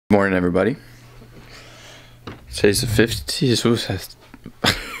Morning, everybody. Today's the 15th.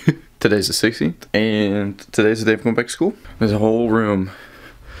 Today's the 16th, and today's the day of going back to school. There's a whole room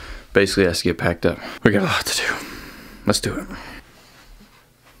basically has to get packed up. We got a lot to do. Let's do it.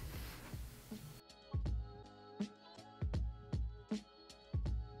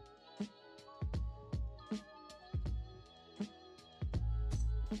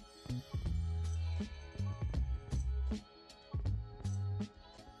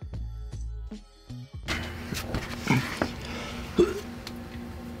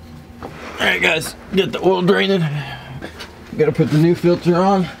 Alright guys, get the oil draining. Gotta put the new filter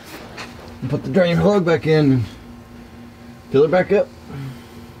on and put the drain plug back in and fill it back up.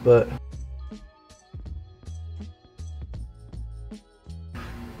 But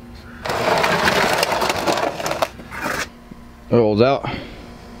oil's out.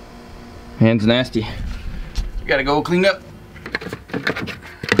 Hands nasty. Gotta go clean up.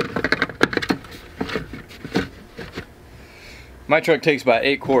 My truck takes about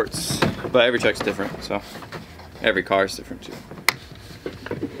 8 quarts. But every truck's different, so every car is different too.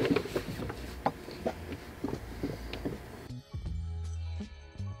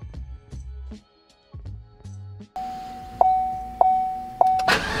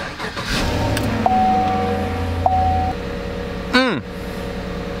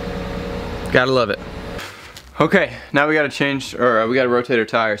 Gotta love it. Okay, now we gotta change, or we gotta rotate our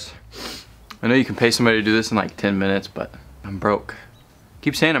tires. I know you can pay somebody to do this in like 10 minutes, but I'm broke.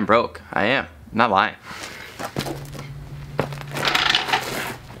 Keep saying I'm broke. I am. I'm not lying.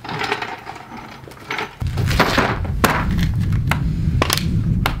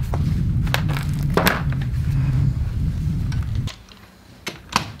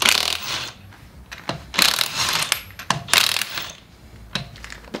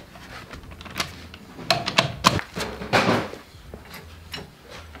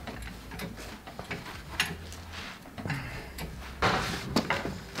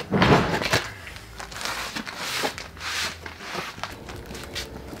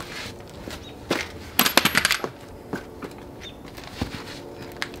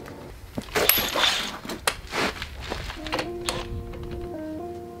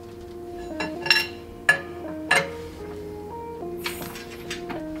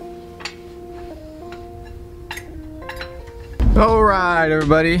 Alright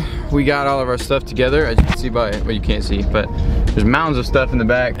everybody, we got all of our stuff together, as you can see by, well you can't see, but there's mounds of stuff in the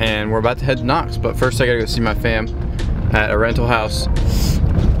back, and we're about to head to Knox. But first I gotta go see my fam at a rental house,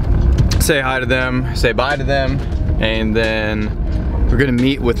 say hi to them, say bye to them, and then we're gonna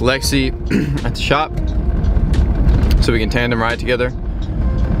meet with Lexi at the shop so we can tandem ride together,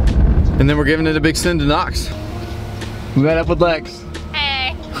 and then we're giving it a big send to Knox. We met up with Lex.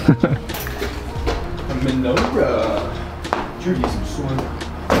 Hey. Menorah.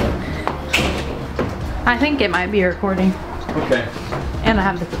 I think it might be recording. Okay. And I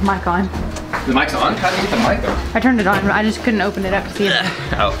have the mic on. The mic's on? How do you get the mic on? I turned it on, but I just couldn't open it up to see it.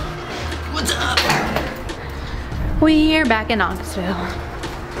 Oh. What's up? We're back in Knoxville.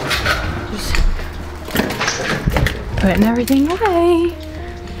 Just putting everything away.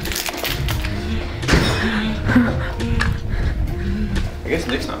 I guess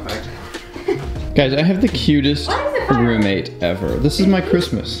Nick's not back. Guys, I have the cutest roommate ever. This is my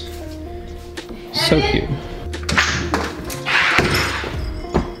Christmas. So cute.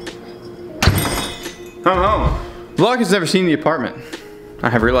 I'm home. Vlog has never seen the apartment. I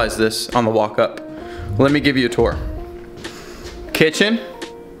have realized this on the walk up. Let me give you a tour. Kitchen.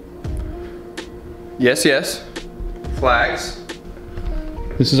 Yes, yes. Flags.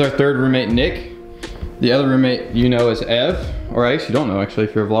 This is our third roommate, Nick. The other roommate you know is Ev, or I guess you don't know actually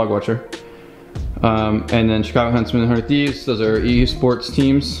if you're a vlog watcher. And then Chicago Huntsmen and 100 Thieves, those are esports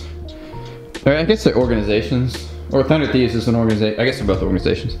teams. Or I guess they're organizations. Or Thunder Thieves is an organization. I guess they're both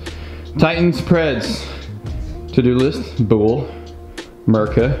organizations. Titans, Preds, to-do list, Bull,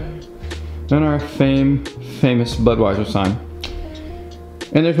 Merca, and our famous Budweiser sign.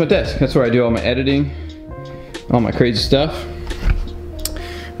 And there's my desk. That's where I do all my editing, all my crazy stuff.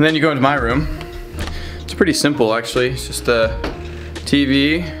 And then you go into my room. It's pretty simple actually. It's just a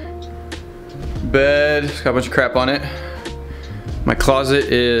TV, bed, it's got a bunch of crap on it. My closet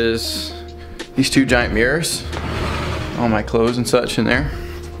is these 2 giant mirrors. All my clothes and such in there.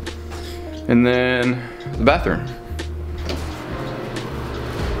 And then the bathroom.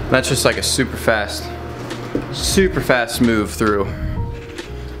 That's just like a super fast move through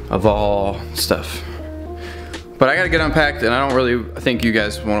of all stuff. But I gotta get unpacked, and I don't really think you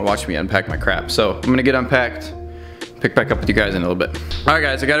guys wanna watch me unpack my crap. So I'm gonna get unpacked, pick back up with you guys in a little bit. All right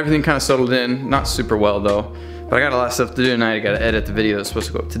guys, I got everything kind of settled in. Not super well though. But I got a lot of stuff to do tonight. I gotta edit the video that's supposed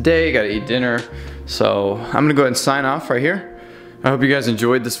to go up today. Gotta eat dinner. So I'm gonna go ahead and sign off right here. I hope you guys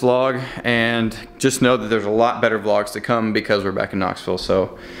enjoyed this vlog, and just know that there's a lot better vlogs to come because we're back in Knoxville.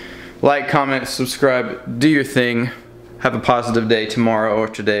 So like, comment, subscribe, do your thing. Have a positive day tomorrow or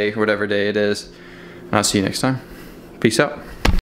today, whatever day it is. And I'll see you next time. Peace out.